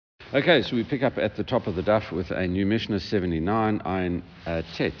Okay, so we pick up at the top of the daf with a new Mishnah 79, Ein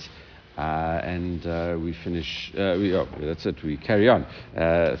Tet. And we finish, that's it, we carry on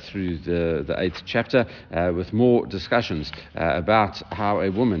through the 8th chapter with more discussions about how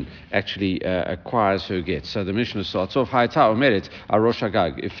a woman actually acquires her get. So the Mishnah starts off, Hayta Omeret Arosh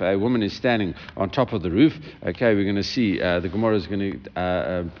Hagag. If a woman is standing on top of the roof, okay, we're going to see, the Gemara is going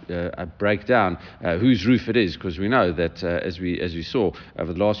to break down whose roof it is, because we know that as we saw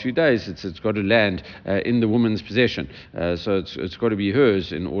over the last few days, it's got to land in the woman's possession. So it's got to be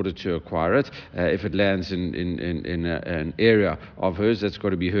hers in order to acquire it. If it lands in an area of hers, that's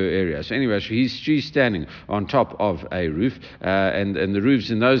got to be her area. So anyway, she's standing on top of a roof, and the roofs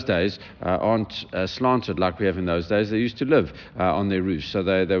in those days aren't slanted like we have in those days. They used to live on their roofs, so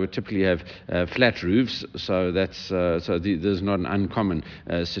they would typically have flat roofs. So there's not an uncommon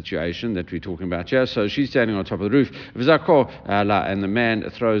situation that we're talking about here. So she's standing on top of the roof, and the man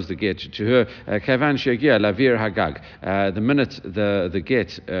throws the get to her. The minute the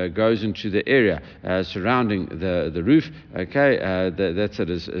get goes into the area surrounding the roof, okay, that's it.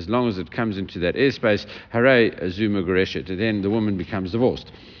 As long as it comes into that airspace, hare zuma goreshet, then the woman becomes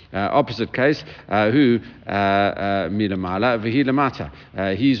divorced. Opposite case, who milamala v'hi lamata.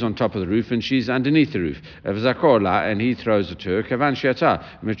 He's on top of the roof and she's underneath the roof. V'zakorla, and he throws it to her. Kavan shiata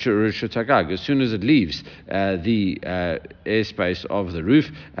mitzurushatagag. As soon as it leaves the airspace of the roof,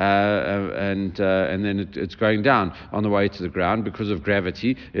 and then it's going down on the way to the ground because of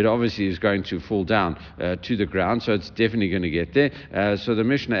gravity. It obviously is going to fall down to the ground, so it's definitely going to get there. So the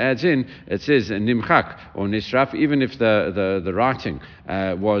Mishnah adds in, it says nimchak or nisraf, even if the writing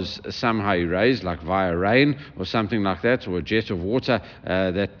was somehow erased, like via rain or something like that, or a jet of water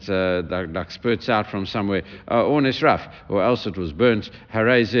that like spurts out from somewhere, or nisraf, or else it was burnt.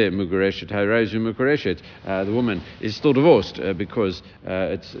 The woman is still divorced because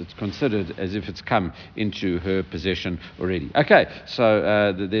it's considered as if it's come into her possession already. Okay,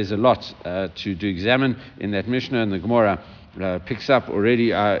 so there's a lot to examine in that Mishnah, and the Gemara picks up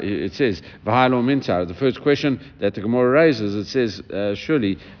already. It says v'ha'lo mintar. The first question that the Gemara raises, it says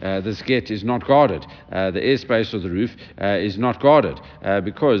surely this get is not guarded. The airspace of the roof is not guarded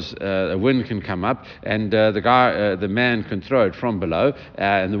because a wind can come up and the man can throw it from below,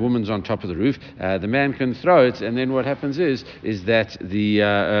 and the woman's on top of the roof. The man can throw it, and then what happens is that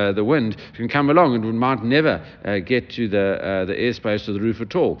the wind can come along and might never get to the airspace of the roof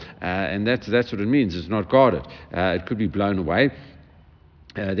at all, and that's what it means. It's not guarded. It could be blown away.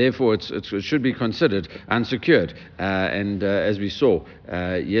 Therefore, it should be considered unsecured. And as we saw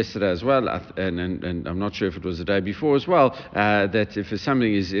yesterday as well, and I'm not sure if it was the day before as well, that if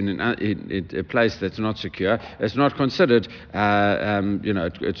something is in a place that's not secure, it's not considered,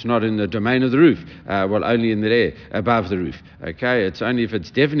 it's not in the domain of the roof, only in the air above the roof. Okay, it's only if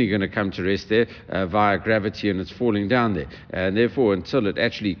it's definitely going to come to rest there via gravity and it's falling down there. And therefore, until it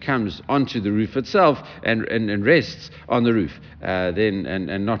actually comes onto the roof itself and rests on the roof, then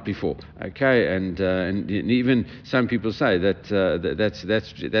and not before. Okay, and even some people say that's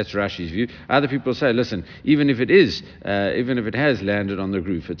Rashi's view. Other people say, listen, even if it has landed on the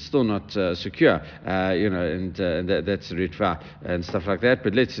roof, it's still not secure. That's ritva and stuff like that.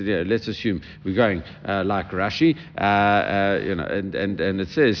 But let's assume we're going like Rashi. And it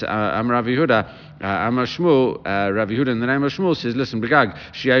says Am Rav Yehuda. Amar Shmuel, Rav Yehuda in the name of Shmuel says, listen, Begag,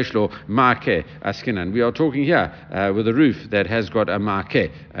 Shieshlo, Ma'akeh, Askinan. We are talking here with a roof that has got a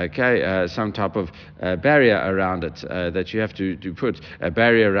Ma'akeh, okay, some type of barrier around it, that you have to put a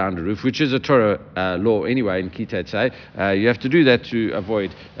barrier around a roof, which is a Torah law anyway in Kitetze. You have to do that to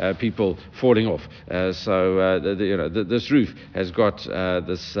avoid people falling off. This roof has got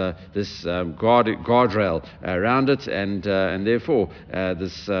this guardrail around it, and therefore I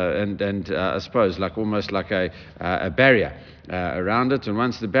suppose almost like a barrier around it, and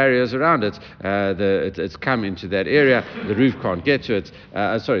once the barrier is around it, it's come into that area. The roof can't get to it.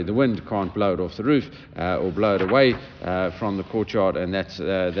 The wind can't blow it off the roof or blow it away from the courtyard, and that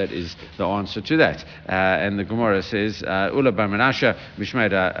is the answer to that. And the Gemara says, Ula bar Menashe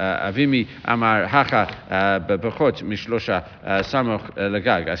mishmeida avimi amar hacha bebechot mishlosha samoch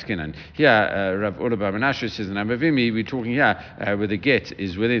legag askinan. Here, Rav Ula bar Menashe says in Avimi, we're talking here where the get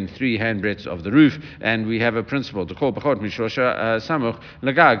is within 3 handbreadths of the roof, and we have a principle to call bechot mishlosha samuch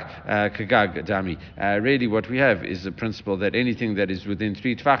lagag kagag dami. Really, what we have is the principle that anything that is within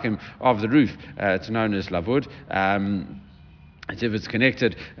 3 tfachim of the roof, it's known as lavud. as if it's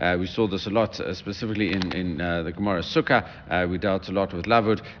connected. We saw this a lot, specifically in the Gemara Sukkah. We dealt a lot with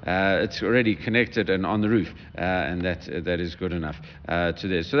lavud. It's already connected and on the roof, and that is good enough to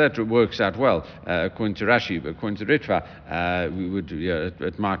there. So that works out well, according to Rashi. But according to Ritva,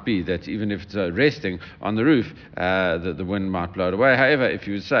 it might be that even if it's resting on the roof, the wind might blow it away. However, if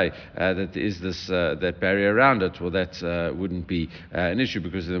you would say that there is this that barrier around it, well, that wouldn't be an issue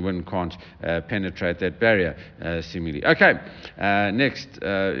because the wind can't penetrate that barrier, seemingly. Okay. Next,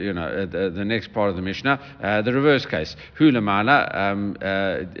 the next part of the Mishnah, the reverse case. Hulamala,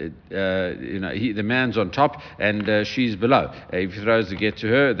 the man's on top and she's below. If he throws the get to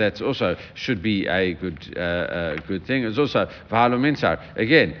her, that also should be a good thing. It's also v'halo minsar.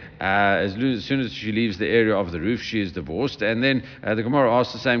 Again, as soon as she leaves the area of the roof, she is divorced. And then the Gemara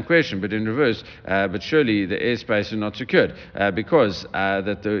asks the same question, but in reverse. But surely the airspace is not secured because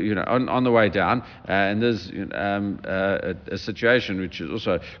on the way down, and there's a situation which is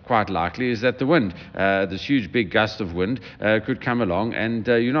also quite likely, is that the wind, this huge big gust of wind, could come along, and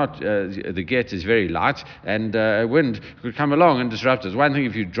the get is very light, and wind could come along and disrupt it. It's one thing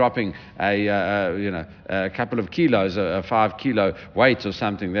if you're dropping a couple of kilos, a 5 kilo weight or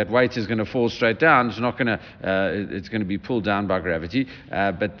something. That weight is going to fall straight down. It's not going to. It's going to be pulled down by gravity,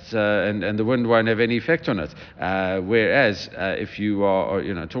 but the wind won't have any effect on it. Whereas if you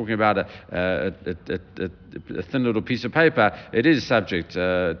are talking about a thin little piece of paper, it is subject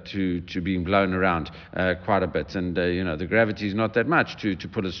to being blown around quite a bit, and the gravity is not that much to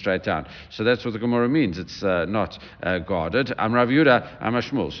pull it straight down. So that's what the Gemara means. It's not guarded. Am Rav Yehuda, am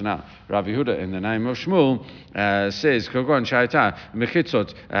Shmuel. So now Rav Yehuda, in the name of Shmuel, says Kogon Shaita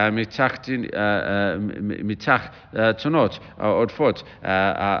Mechitzot Mitach Tonot Odfot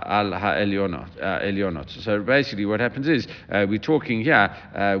Al Ha'elionot. So basically, what happens is we're talking here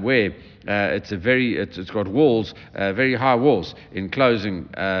where it's got walls, very high walls enclosing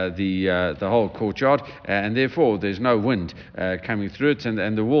the whole courtyard, and therefore there's no wind coming through it,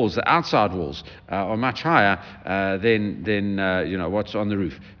 and the walls, the outside walls, are much higher than what's on the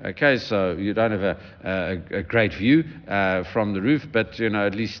roof. Okay, so you don't have a great view from the roof, but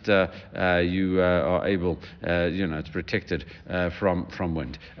at least you are able, it's protected from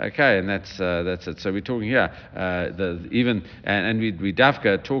wind. Okay, and that's it. So we're talking here we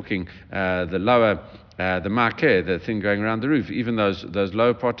dafka talking the lower, the marquee, the thing going around the roof, even those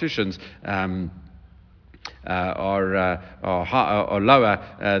lower partitions are lower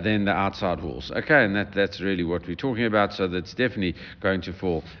than the outside walls. Okay, and that's really what we're talking about. So that's definitely going to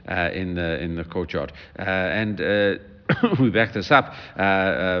fall in the courtyard. We back this up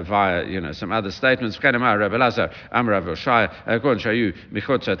via some other statements. Rabbi Lazar, Amar Rav Yoshai, Kon Shayu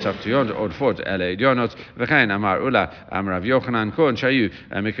Michotza Tachtiyon Odfot Ele Idionot, V'chein Amar Ula, Amar Rav Yochanan, Kon Shayu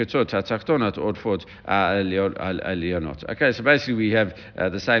Michotzot Tachtonot Odfot Elionot. Okay, so basically we have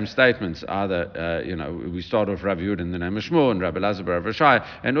the same statements. Either we start off Rav Yud in the name of Shmuel, and Rabbi Lazar Rav Yoshai,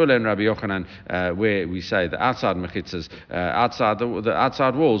 and Ula and Rabbi Yochanan, where we say the outside mechitzas, the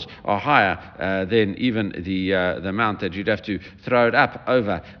outside walls are higher than even the amount that you'd have to throw it up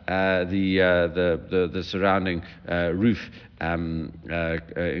over the surrounding roof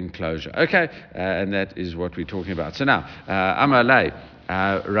enclosure. Okay, and that is what we're talking about. So now, Amalei.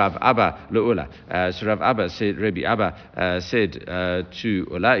 Rav Abba Le'ula. So Rav Abba said, Rabbi Abba said to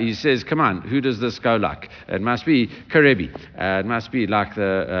Ula, he says, come on, who does this go like? It must be Karebi. It must be like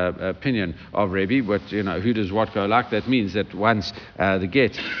the opinion of Rebbe, but who does what go like? That means that once the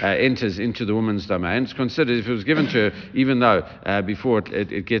get enters into the woman's domain, it's considered, if it was given to her, even though before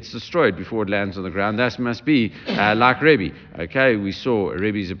it gets destroyed, before it lands on the ground, that must be like Rebbe. Okay, we saw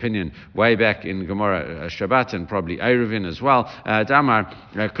Rebbe's opinion way back in Gemara Shabbat and probably Eruvin as well. Damar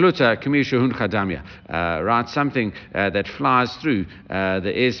Kluta Kamishahun Khadamia, right? Something that flies through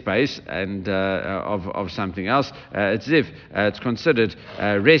the airspace and of something else. It's as if it's considered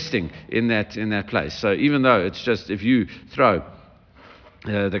resting in that place. So even though it's just if you throw.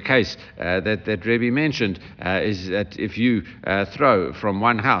 The case that Rebbe mentioned is that if you throw from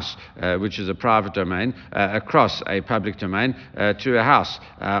one house, which is a private domain, across a public domain to a house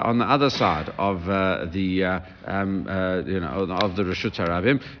on the other side of of the Reshut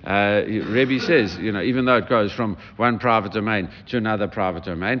Harabim, Rebbe says, even though it goes from one private domain to another private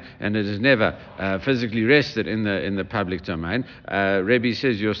domain, and it is never physically rested in the public domain, Rebbe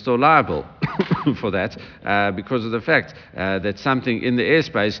says you're still liable for that because of the fact that something in the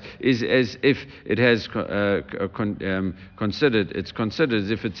airspace is as if it has considered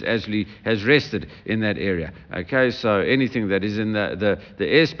as if it's actually has rested in that area. Okay, so anything that is in the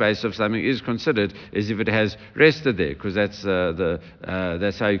airspace of something is considered as if it has rested there, because that's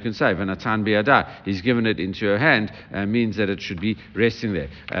how you can say v'natan biyada. He's given it into your hand, means that it should be resting there.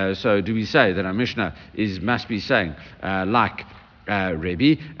 So do we say that our Mishnah must be saying like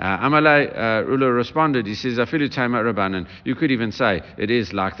Rebbe? Amalei Ula responded, he says, Afilu Taima Rabbanan. You could even say it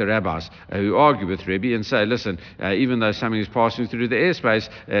is like the rabbis who argue with Rebbe and say, listen, even though something is passing through the airspace,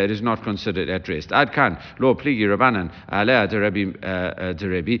 it is not considered at rest. Ad kan lo pligi Rabbanan alea de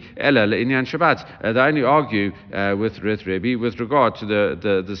Rebbe ela le'inyan Shabbat. They only argue with Rebbe with regard to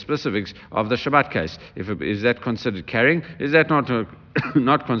the specifics of the Shabbat case. Is that considered carrying? Is that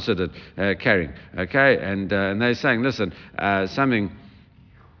not considered carrying? Okay, and they're saying, listen, something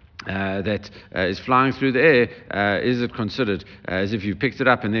that is flying through the air, is it considered as if you picked it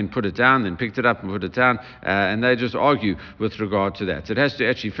up and then put it down, then picked it up and put it down? And they just argue with regard to that. It has to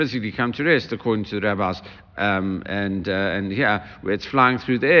actually physically come to rest, according to the rabbis. And here, where it's flying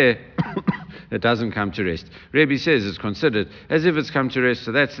through the air, it doesn't come to rest. Rebbe says it's considered as if it's come to rest,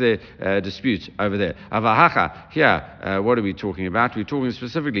 so that's their dispute over there. Avahacha, here, what are we talking about? We're talking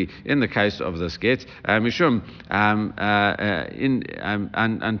specifically in the case of this get, Mishum, in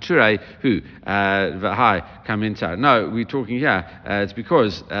Anture, who, Vahai, come inside. No, we're talking here, it's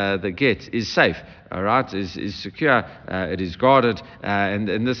because the get is safe. All right, is secure, it is guarded, and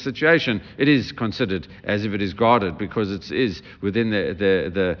in this situation, it is considered as if it is guarded because it is within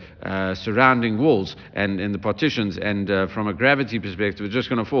the surrounding walls and the partitions, and from a gravity perspective, it's just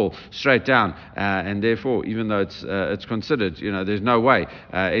going to fall straight down, and therefore, even though it's considered, there's no way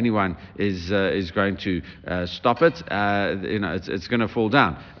anyone is going to stop it. It's going to fall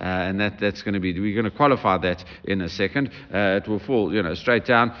down, and that's going to be. We're going to qualify that in a second. It will fall, straight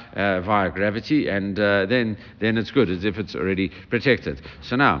down via gravity, and then it's good, as if it's already protected.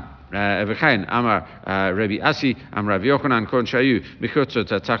 So now, V'chein Amar Rabbi Asi Am Rav Yochanan Kon Shayu Michutzot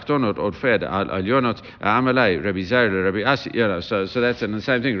Tachtonot Odfed Alyonot Amalei Rabbi Zair Rabbi Asi. So that's the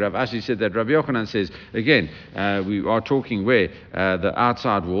same thing. Rav Asi said that. Rav Yochanan says again. We are talking where the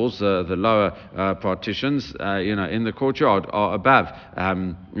outside walls, the lower partitions, in the courtyard are above.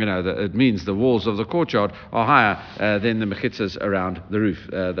 It means the walls of the courtyard are higher than the mechitzas around the roof,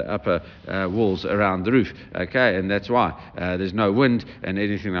 the upper walls around the roof. Okay, and that's why there's no wind and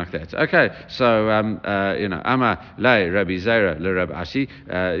anything like that. Okay, so Ama Lay Rabbi Zera Le Rabbi Ashi,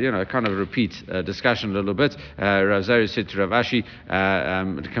 kind of repeat discussion a little bit. Rav Zera said to Rav Ashi,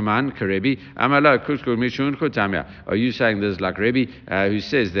 Kaman Karebi Ama Lo Kuskul Mishun Kutamya. Are you saying there's like Rebbe who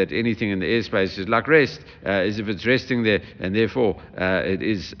says that anything in the airspace is like rest, as if it's resting there, and therefore it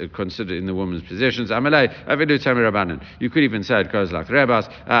is considered in the woman's possessions? Amalei Avidu Tami Rabbanan. You could even say it goes like the rabbis.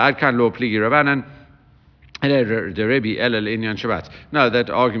 Ad kan lo pligi Rabbanan. No, that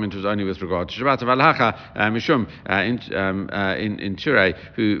argument was only with regard to Shabbat. Mishum in Ture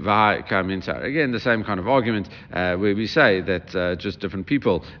who come inside. Again, the same kind of argument where we say that just different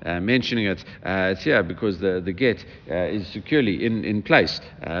people mentioning it. It's here because the get is securely in place,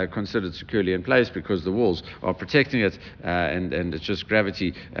 considered securely in place because the walls are protecting it, and it's just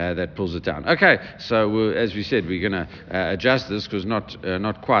gravity that pulls it down. Okay, so as we said, we're going to adjust this because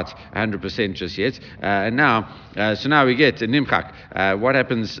not quite 100% just yet, and now. So now we get a nimchak. What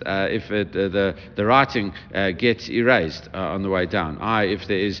happens if the writing gets erased on the way down? If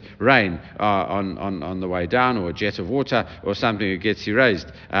there is rain on the way down, or a jet of water, or something that gets erased.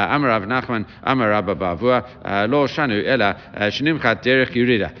 Amar Rav Nachman, Amar Rabba Bavua, Lo Shanu Ela Shnimchat Derech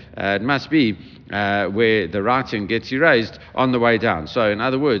Yurida. It must be where the writing gets erased on the way down. So, in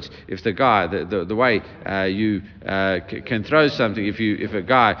other words, if the guy, the way you can throw something, if a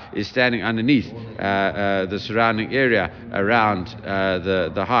guy is standing underneath the surrounding area around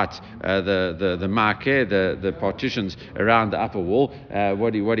the height, the marquee, the partitions around the upper wall,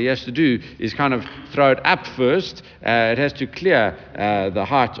 what he has to do is kind of throw it up first. It has to clear the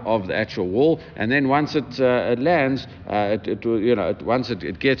height of the actual wall, and then once it lands, once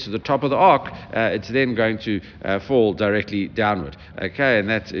it gets to the top of the arc, it's then going to fall directly downward. Okay, and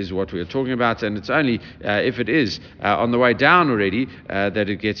that is what we're talking about. And it's only if it is on the way down already that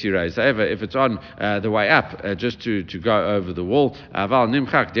it gets erased. However, if it's on the way up, just to go over the wall, aval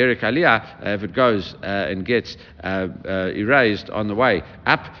nimchak derek aliyah, if it goes and gets erased on the way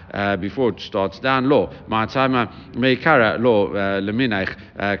up before it starts down, lo ma'atama meikara lo leminach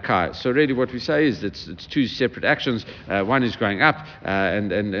kai. So really, what we say is it's two separate actions. One is going up,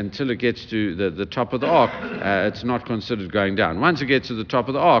 and until it gets to the top of the ark, it's not considered going down. Once it gets to the top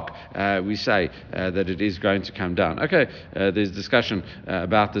of the ark, we say that it is going to come down. Okay, there's discussion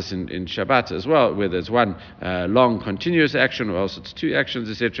about this in Shabbat as well, whether it's one long continuous action or else it's two actions,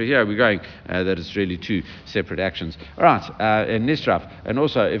 etc. Here we're going that it's really two separate actions. All right, and nisraf, and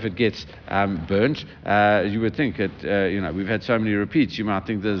also if it gets burnt, you would think that we've had so many repeats, you might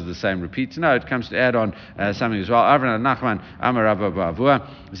think this is the same repeats. No, it comes to add on something as well. Avran Nachman Amar Rabba Bavua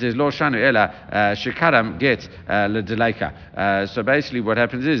says Lo Shanu Ela Shekaram Get Ledeleika. So basically, what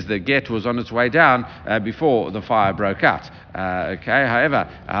happens is the get was on its way down before the fire broke out. Okay. However,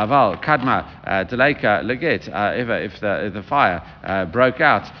 Aval Kadma Deleika Leget. If the fire broke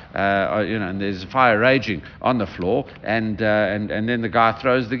out, and there's a fire raging on the floor, and then the guy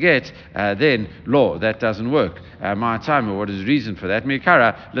throws the get, then law that doesn't work. My time, what is the reason for that?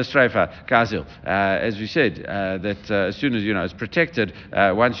 Mikara Lestrefa Kazil. As we said, that as soon as it's protected,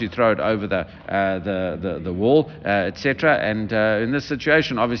 once you throw it over the wall, etc. And in this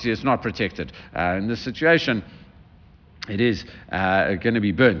situation, obviously, it's not protected. In this situation, it is going to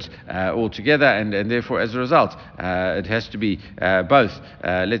be burnt altogether, and therefore, as a result, it has to be both.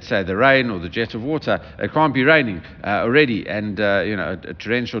 Let's say the rain or the jet of water. It can't be raining already, and a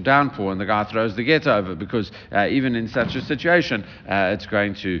torrential downpour, and the guy throws the get over, because even in such a situation, it's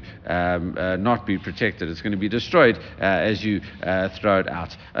going to not be protected. It's going to be destroyed as you throw it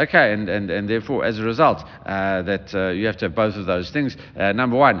out. Okay, and therefore, as a result, that you have to have both of those things.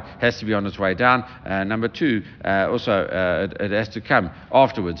 Number one, has to be on its way down. Number two, also. It has to come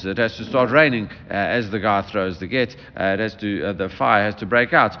afterwards. It has to start raining as the guy throws the get. The fire has to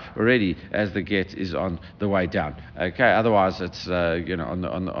break out already as the get is on the way down. Okay, otherwise it's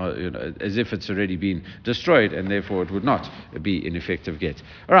as if it's already been destroyed, and therefore it would not be an effective get.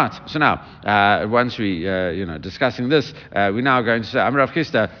 All right. So now, once we discussing this, we're now going to say Rav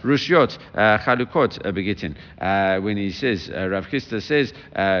Chisda Rushiot Chalukot Begittin. When he says Rav Chisda says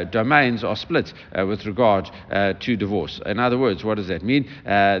domains are split with regard to divorce. In other words, what does that mean?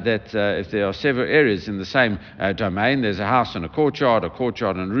 That if there are several areas in the same domain, there's a house and a courtyard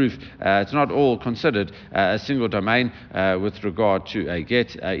and a roof, it's not all considered a single domain with regard to a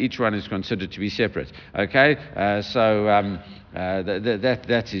get. Each one is considered to be separate. Okay,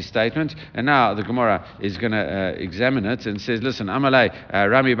 that's his statement. And now the Gemara is going to examine it and says, listen, Amalei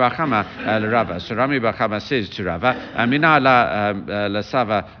Rami Bachama Rava. So Rami Bachama says to Rava, Amina la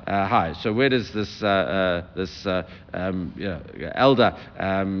Sava Hai. So where does this elder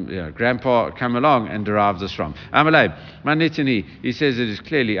grandpa come along and derive this from? Amalei Manitini. He says it is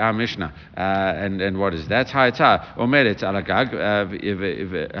clearly our Mishnah. And what is that? Hayata Omeret Alagag.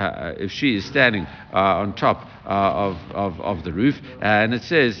 If she is standing on top of the roof, and it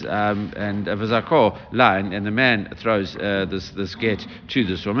says, and Vazako la, and the man throws this get to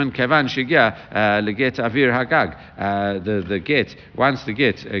this woman. Kavan shigia leget avir hagag. The get, once the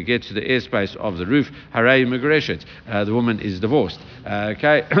get gets to the airspace of the roof, haray migreshet. The woman is divorced.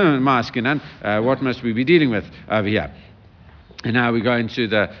 Okay, Maskinan. What must we be dealing with over here? And now we go into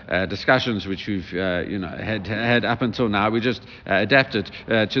the discussions which we've had up until now. We just adapted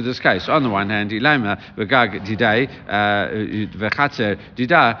to this case. On the one hand, ilama v'gag didai v'chatzer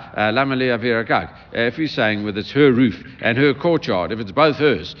dida lama le'avir gag. If you're saying whether it's her roof and her courtyard, if it's both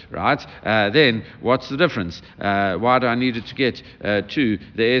hers, right? Then what's the difference? Why do I need it to get to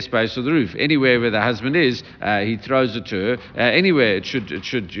the airspace of the roof? Anywhere where the husband is, he throws it to her. Anywhere it should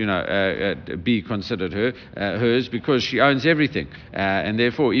be considered hers, because she owns everything. And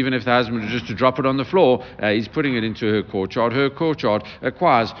therefore, even if the husband was just to drop it on the floor, he's putting it into her courtyard. Her courtyard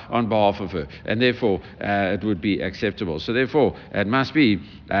acquires on behalf of her, and therefore it would be acceptable. So therefore, it must be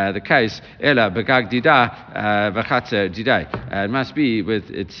the case. Ela begag dida v'chatzer didai. It must be with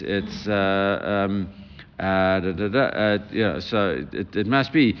its so it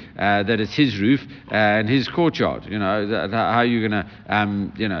must be that it's his roof and his courtyard. How are you going to,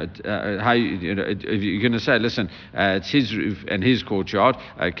 if you're going to say, listen, it's his roof and his courtyard.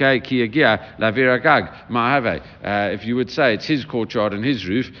 Okay, ki yagia lavira gag ma'ave. If you would say it's his courtyard and his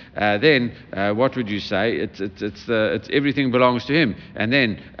roof, then what would you say? It's everything belongs to him. And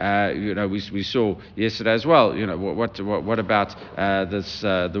then we saw yesterday as well. What about this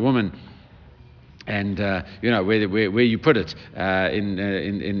the woman and where you put it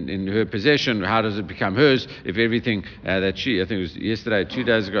in her possession. How does it become hers if everything that she, I think it was yesterday, 2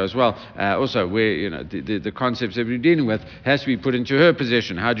 days ago as well, also where the concepts that we're dealing with has to be put into her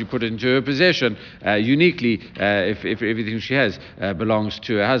possession. How do you put it into her possession uniquely if everything she has belongs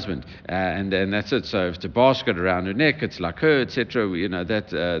to her husband, and that's it. So if it's a basket around her neck, it's like her, etc.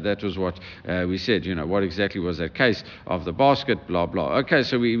 That was what we said. What exactly was that case of the basket, blah blah. Okay,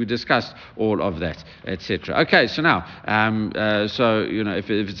 so we discussed all of that, etc. Okay, so now, if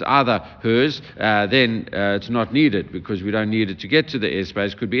it's either hers, then it's not needed because we don't need it to get to the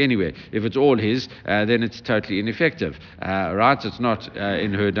airspace. Could be anywhere. If it's all his, then it's totally ineffective. Right? It's not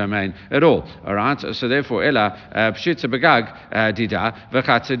in her domain at all. All right. So therefore, Ella pshitza begag dida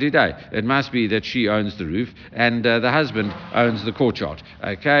v'chatza didai. It must be that she owns the roof and the husband owns the courtyard.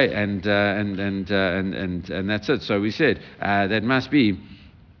 Okay, and that's it. So we said that must be.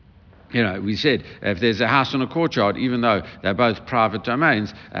 We said if there's a house on a courtyard, even though they're both private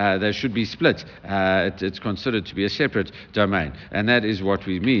domains, they should be split. It's considered to be a separate domain, and that is what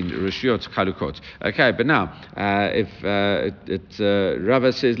we mean, Rishiyot Chalukot. Okay, but now, if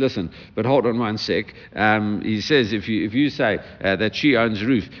Rava says, listen, but hold on one sec. He says, if you say that she owns the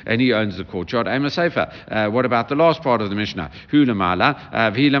roof and he owns the courtyard, I'm a sefer. What about the last part of the Mishnah? Hu lamala,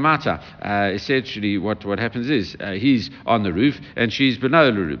 v'hi lamata. Essentially, what happens is he's on the roof and she's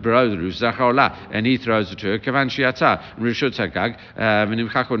below the roof. And he throws it to her.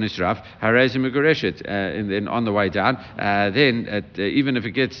 And then on the way down, even if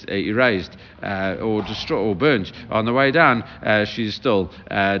it gets erased or destroyed or burnt on the way down, she's still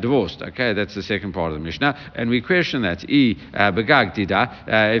divorced. Okay, that's the second part of the Mishnah, and we question that.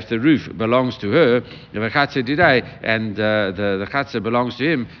 If the roof belongs to her, and the chatzah belongs to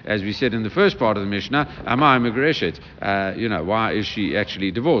him, as we said in the first part of the Mishnah, why is she actually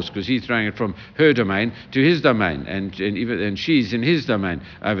divorced? Because he's throwing it from her domain to his domain, and she's in his domain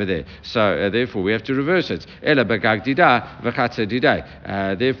over there. So therefore, we have to reverse it. Therefore,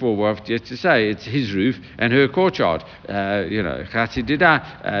 we have to say it's his roof and her courtyard.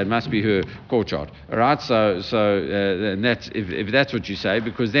 It must be her courtyard. All right. So and that's if that's what you say,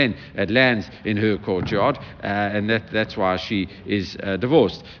 because then it lands in her courtyard, and that's why she is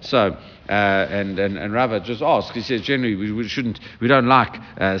divorced. So. And Rava just asked. He says generally we don't like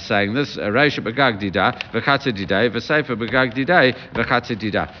saying this. Reisha begag dida v'chatza didai v'seifa begag didai v'chatza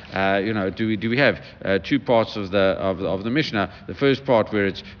dida. Do we have two parts of the Mishnah? The first part where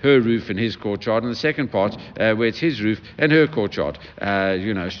it's her roof and his courtyard, and the second part where it's his roof and her courtyard.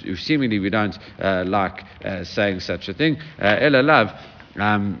 Seemingly we don't like saying such a thing. Ella love.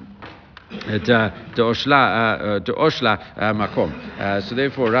 Makom. So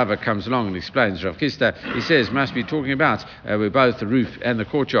therefore Rava comes along and explains. Rav Chisda, he says, must be talking about where both the roof and the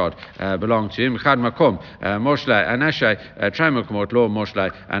courtyard belong to him. Chad Makom, Moshlei Anashay, Traimakomot Lo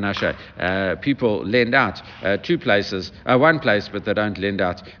Moshlei Anashay. People lend out two places, one place, but they don't lend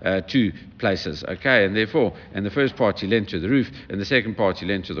out two places. Okay, and therefore, in the first part he lent to the roof, in the second part he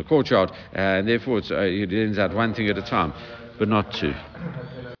lent to the courtyard, and therefore he lends out one thing at a time, but not two.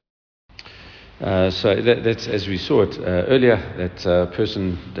 So that's, as we saw it earlier, that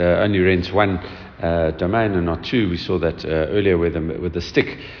person only rents one domain and not two. We saw that earlier with the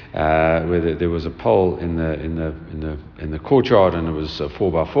stick, where there was a pole in the courtyard and it was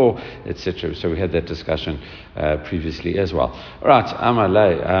 4x4, etc. So we had that discussion previously as well. All right,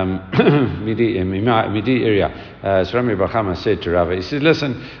 Amalei Midi area. So Rami Bachama said to Rava, he says,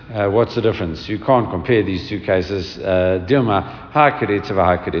 listen, what's the difference? You can't compare these two cases. Dilma ha'kerita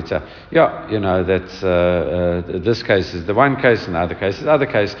v'ha'kerita. Yeah, that's this case is the one case and the other case is the other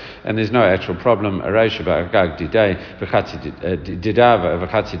case, and there's no actual problem.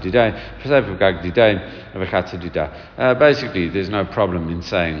 Basically, there's no problem in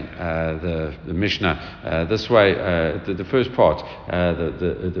saying the Mishnah this way. The first part,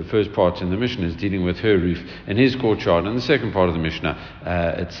 the first part in the Mishnah is dealing with her roof and his courtyard, and the second part of the Mishnah,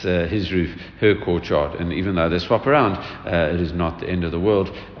 it's his roof, her courtyard. And even though they swap around, it is not the end of the world.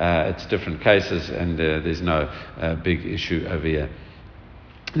 It's different cases, and there's no big issue over here.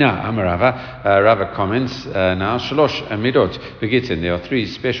 Now, Rava comments now, Shalosh Midot Gittin. There are three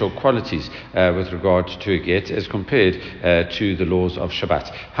special qualities with regard to a get as compared to the laws of Shabbat.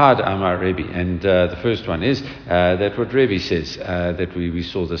 Had Amar Rebbe, and the first one is that what Rebbe says, that we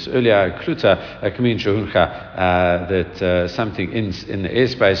saw this earlier, Kluta Kamin Shahuncha, that something in the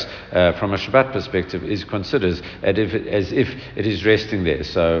airspace from a Shabbat perspective is considered as if it is resting there.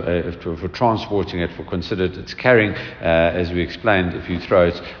 So for transporting it, for considered it's carrying, as we explained, if you throw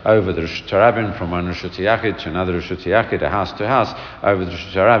it over the Rishut Harabim, from one Rishut Yachid to another Rishut Yachid, a house to house, over the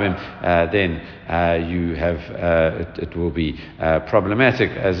Rishut Harabim, then you have it will be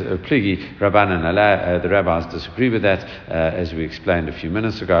problematic as a pligi. Rabbanan Allah, the rabbis disagree with that, as we explained a few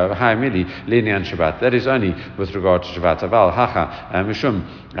minutes ago. That is only with regard to Shabbat. Aval hacha mishum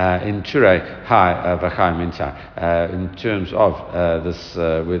in Turei hai v'chai minta. In terms of this,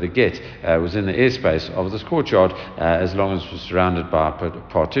 where the get was in the airspace of this courtyard, as long as it was surrounded by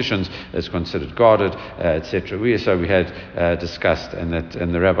partitions, is considered guarded, etc. We had discussed, and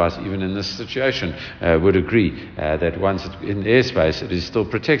the rabbis, even in this situation, would agree that once it's in airspace, it is still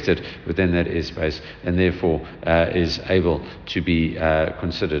protected within that airspace, and therefore is able to be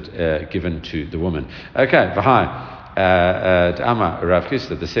considered given to the woman. Okay, v'hai. Rav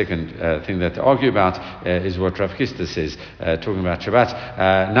Chisda, the second thing that they argue about is what Rav Chisda says, talking about Shabbat.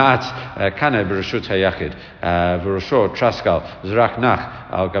 Na'at kana b'reshut hayachid v'rosho traskal zrak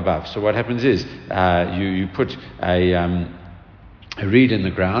nach al gabav. So what happens is you put a reed in the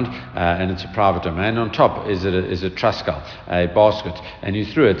ground, and it's a private domain. On top is a truskal, a basket, and you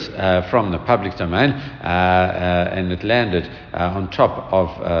threw it from the public domain, and it landed on top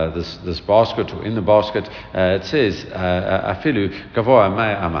of this basket, or in the basket. It says afilu gavoa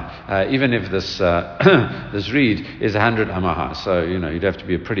mai ama, even if this this reed is 100 amma high. So you'd have to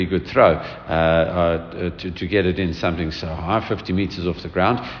be a pretty good throw to get it in something so high, 50 meters off the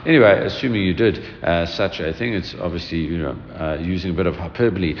ground. Anyway, assuming you did such a thing, it's obviously using a bit of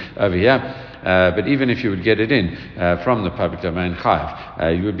hyperbole over here, but even if you would get it in from the public domain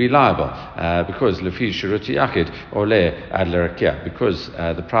chayav, you would be liable because lefi shiruti yachid ole ad l'rakia, because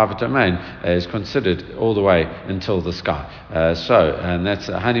the private domain is considered all the way until the sky. And that's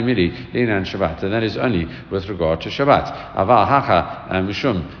hani mili linan Shabbat, and that is only with regard to Shabbat. Aval hacha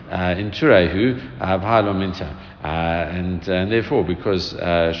mishum in turehu avhalo minta. And therefore, because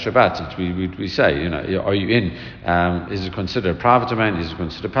Shabbat, we say, are you in? Is it considered private domain? Is it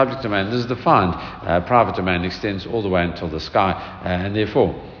considered public domain? This is defined. Private domain extends all the way until the sky, and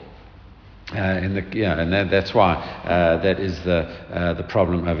therefore. That's why that is the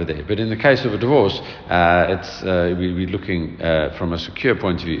problem over there. But in the case of a divorce, we're looking from a secure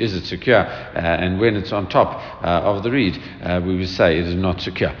point of view. Is it secure? And when it's on top of the reed, we would say it is not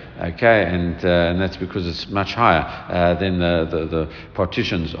secure. Okay, and that's because it's much higher than the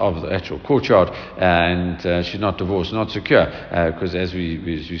partitions of the actual courtyard, and she's not divorced, not secure, because as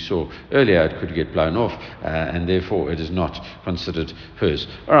we saw earlier, it could get blown off, and therefore it is not considered hers.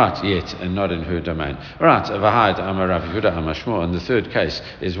 All right, yet, and not in her domain. All right, Vahad Amar Rav Yehuda Amar Shmuel, and the third case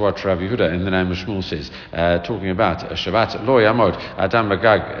is what Rav Yehuda in the name of Shmuel says, talking about Shabbat. Lo yamod adam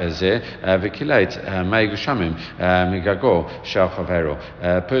bagag zeh v'kileit mei gushamim migago shel chavero.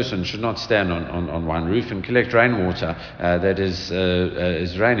 A person should not stand on one roof and collect rainwater that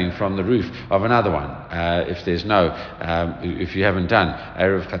is raining from the roof of another one. If if you haven't done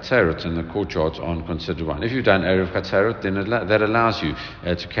Erev Chatzerot, and the courtyards aren't considered one. If you've done Erev Chatzerot, then that allows you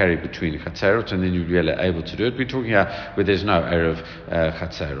to carry between Chatzerot, and then you'll be able to do it. We're talking here where there's no Erev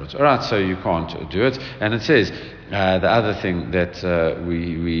Chatzerot. All right, so you can't do it. And it says the other thing that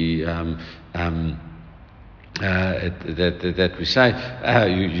that we say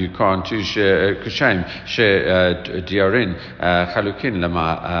you can't do kushem diarin chalukin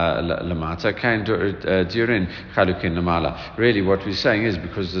lamata kain diarin chalukin lamala. Really, what we're saying is,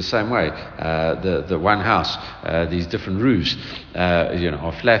 because the same way the one house, these different roofs,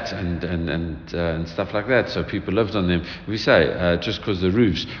 are flat and stuff like that, so people lived on them. We say just because the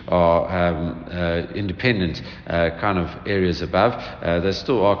roofs are independent kind of areas above, they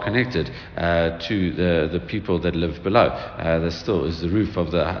still are connected to the people that live below. There still is the roof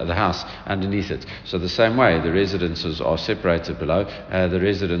of the house underneath it. So the same way, the residences are separated below, the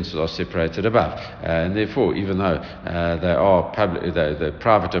residences are separated above, and therefore, even though they are public, they're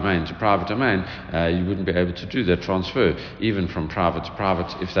private domain to private domain, you wouldn't be able to do that transfer even from private to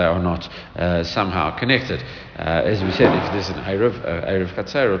private if they are not somehow connected. As we said, if there's an Erev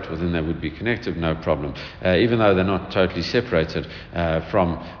Chatzerot, well, then they would be connected, no problem. Even though they're not totally separated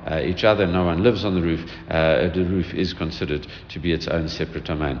from each other, no one lives on the roof, the roof is considered to be its own separate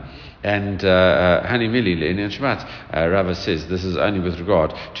domain. And Hani Mili Le'inyan Shabbat, Rava says this is only with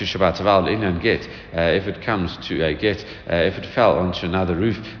regard to Shabbat. Aval Le'inyan Get, if it comes to a get, if it fell onto another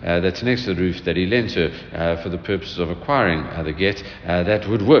roof that's next to the roof that he lent her for the purposes of acquiring the get, that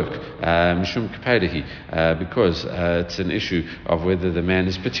would work. Mishum Kapedahi, because it's an issue of whether the man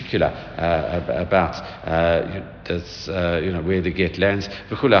is particular about that's where the get lands.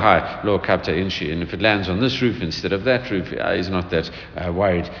 And if it lands on this roof instead of that roof, he's not that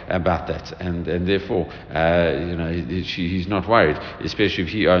worried about that, and therefore he's not worried, especially if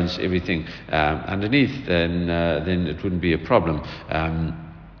he owns everything underneath. Then it wouldn't be a problem.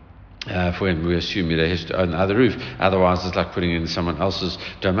 For him, we assume that he has to own the other roof. Otherwise, it's like putting in someone else's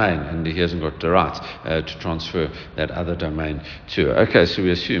domain, and he hasn't got the right to transfer that other domain to. Okay, so we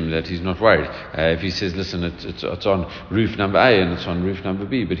assume that he's not worried. If he says, "Listen, it's on roof number A and it's on roof number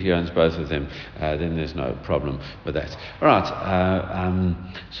B," but he owns both of them, then there's no problem with that. All right.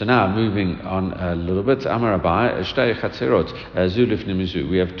 So now moving on a little bit. Amar Abai, Shtei Chatzerot, Zulif Nimizu.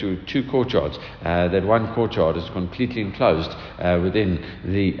 We have two courtyards. That one courtyard is completely enclosed within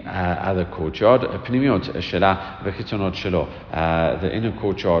the other courtyard. Pnimiot Shela V'chitzonot Shelo. The inner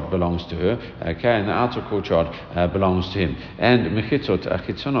courtyard belongs to her, okay, and the outer courtyard belongs to him. And Mechitzot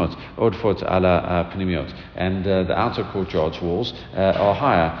Chitzonot Odfot Ala Pnimiot. And the outer courtyard's walls are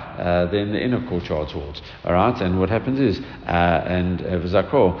higher than the inner courtyard's walls. All right, and what happens is, and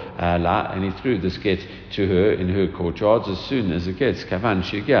V'zako La, and he threw this get to her in her courtyards as soon as it gets Kavan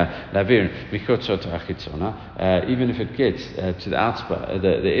Shigia Lavir Mechitzot Chitzona, even if it gets to the outer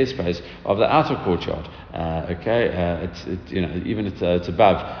the airspace of the outer courtyard. Even it's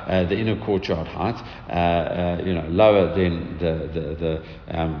above the inner courtyard height, lower than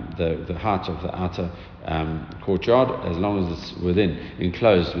the height of the outer courtyard, as long as it's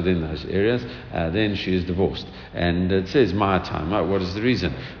enclosed within those areas, then she is divorced. And it says my time. What is the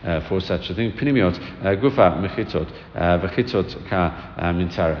reason for such a thing? Pnimiot gufa mechitzot v'chitzot ka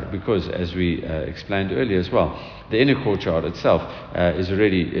mintara. Because as we explained earlier as well, the inner courtyard itself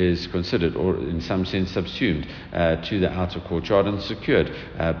is considered, or in some sense subsumed, to the outer courtyard and secured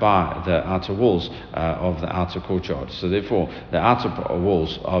by the outer walls of the outer courtyard. So therefore, the outer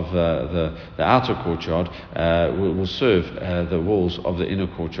walls of the outer courtyard will serve the walls of the inner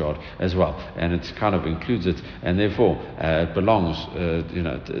courtyard as well, and it kind of includes it, and therefore it belongs,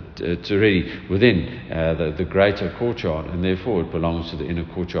 it's already within the greater courtyard, and therefore it belongs to the inner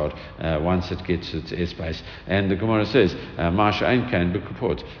courtyard once it gets its airspace. And the Gemara says, Masha Ein Kain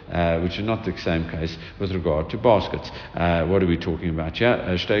B'Kupot, which is not the same case with regard to baskets. What are we talking about here?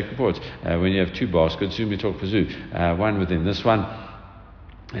 Shtei Kupot. When you have two baskets, Zumi Tok Pazu, one within this one,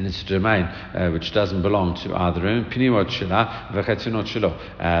 and it's a domain which doesn't belong to either end. Pnimiot shela v'chitzonot shelo.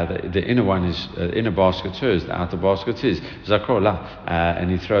 The inner one is inner basket's hers, the outer basket's his. Zakola, and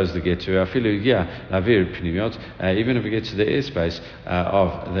he throws the get to her. Afilu yia lavir pnimiot. Even if it gets to the airspace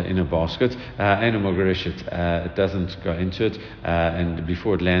of the inner basket, it doesn't go into it, and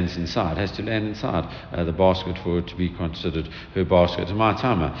before it lands inside, it has to land inside the basket for it to be considered her basket. My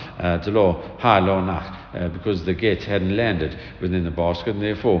timer, the law ha lo nach, because the get hadn't landed within the basket, and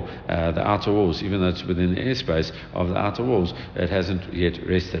therefore the outer walls, even though it's within the airspace of the outer walls, it hasn't yet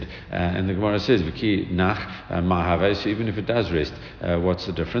rested. And the Gemara says, "V'ki nach ma'have." So even if it does rest, what's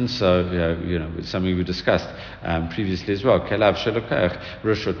the difference? So it's something we discussed previously as well. Kelav shelokach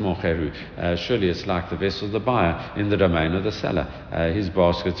rishot mocheru. Surely it's like the vessel of the buyer in the domain of the seller. His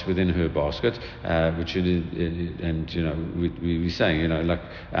basket's within her basket, which it is, and we're saying,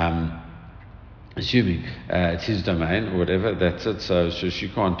 assuming it's his domain or whatever, that's it. So she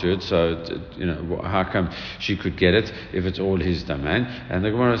can't do it. So how come she could get it if it's all his domain? And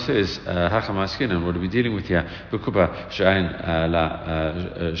the Gemara says, "Hachamaskinan." What are we dealing with here? Bekuba she'ain la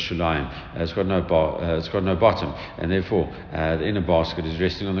shulayim. It's got no bottom, and therefore the inner basket is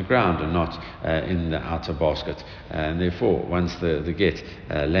resting on the ground and not in the outer basket. And therefore, once the get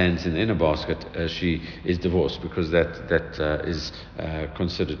lands in the inner basket, she is divorced, because that is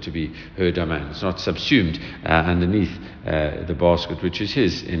considered to be her domain. It's not subsumed underneath the basket, which is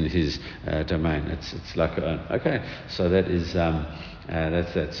his, in his domain. It's like okay. So that is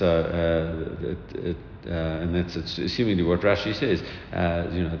that's that. So and that's seemingly what Rashi says.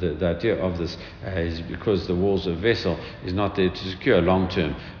 The idea of this is because the walls of a vessel is not there to secure long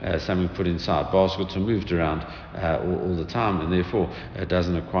term something put inside. Baskets are moved around all the time, and therefore it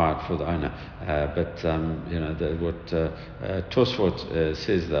doesn't acquire it for the owner. But what Tosfot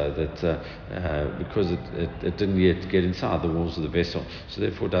says, though, that because it didn't yet get inside the walls of the vessel, so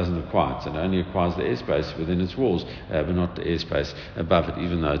therefore it doesn't acquire it, and it only acquires the airspace within its walls, but not the airspace above it,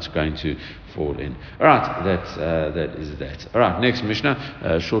 even though it's going to fall in. All right, that is that. All right, next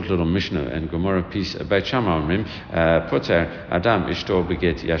Mishnah, short little Mishnah and Gemara piece. Beit Shammai omrim, poter adam ishto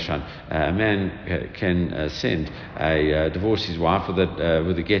beget yashan. A man can send a divorce his wife with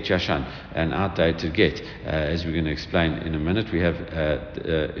a get yashan, an outdated get. As we're going to explain in a minute, we have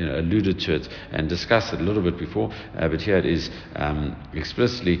alluded to it and discussed it a little bit before, but here it is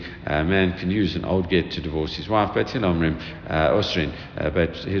explicitly. A man can use an old get to divorce his wife. Beit Hillel omrim osrin.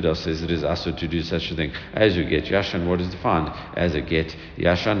 Beit Hillel says it is also to do such a thing. As you get yashan, what is defined as a get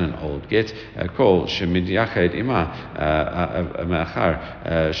yashan, an old get. Kol shemid yached ima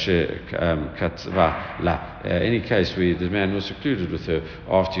ma'achar shekatzva la. Any case where the man was secluded with her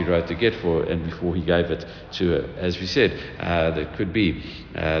after he wrote the get for her and before he gave it to her. As we said, that could be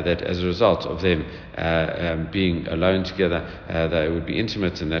that as a result of them being alone together, they would be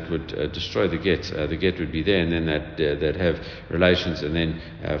intimate, and that would destroy the get. The get would be there, and then they'd have relations, and then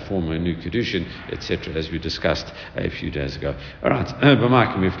form a new kedushin, etc., as we discussed a few days ago. All right,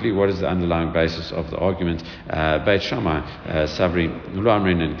 B'Ma'akim Mifli, what is the underlying basis of the argument? Beit Shammai, Savri,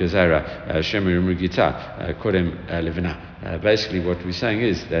 Ulamrin, and Gezerah, Shemir Mrugita, Kodem Levina. Basically, what we're saying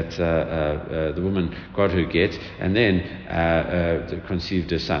is that the woman got her get and then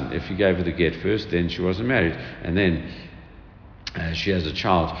conceived a son. If he gave her the get first, then she wasn't married, and then she has a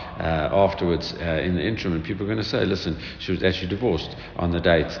child afterwards in the interim, and people are going to say, listen, she was actually divorced on the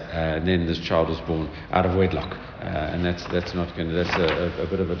date, and then this child was born out of wedlock. And that's not going to, that's a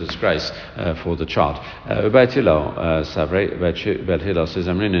bit of a disgrace for the child. Beit Hillel Savrei, Beit Hillel says,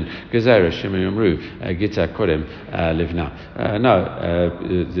 Amrinin Gezerah Shemay Umru Gita Kodem Livna.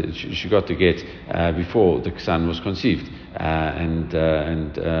 No, she got the get before the son was conceived, and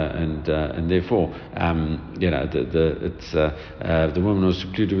therefore, the woman was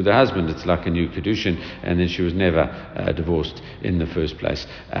secluded with her husband. It's like a new kedushin, and then she was never divorced in the first place.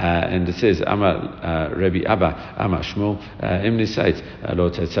 And it says, Amar Rabbi Abba. But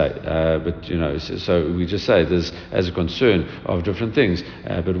so we just say there's as a concern of different things.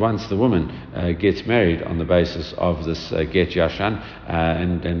 But once the woman gets married on the basis of this get yashan,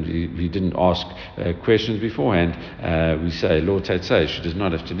 and we didn't ask questions beforehand, we say lo tetzai, she does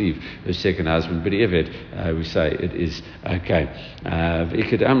not have to leave her second husband. But eved, we say it is okay.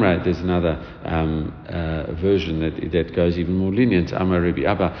 V'ikad amra, there's another version that goes even more lenient. Amar Rabbi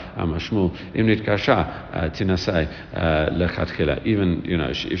Abba, Amar Shmuel, imnit kasha tinas lechatchila. Even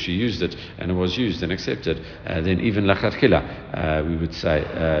if she used it and it was used and accepted, then even lechatchila we would say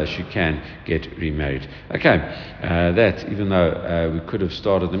she can get remarried. Okay, that even though we could have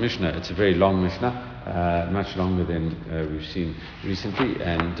started the Mishnah, it's a very long Mishnah, much longer than we've seen recently,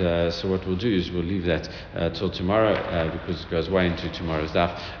 and so what we'll do is we'll leave that till tomorrow because it goes way into tomorrow's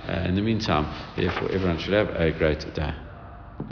daf. In the meantime, therefore, everyone should have a great day.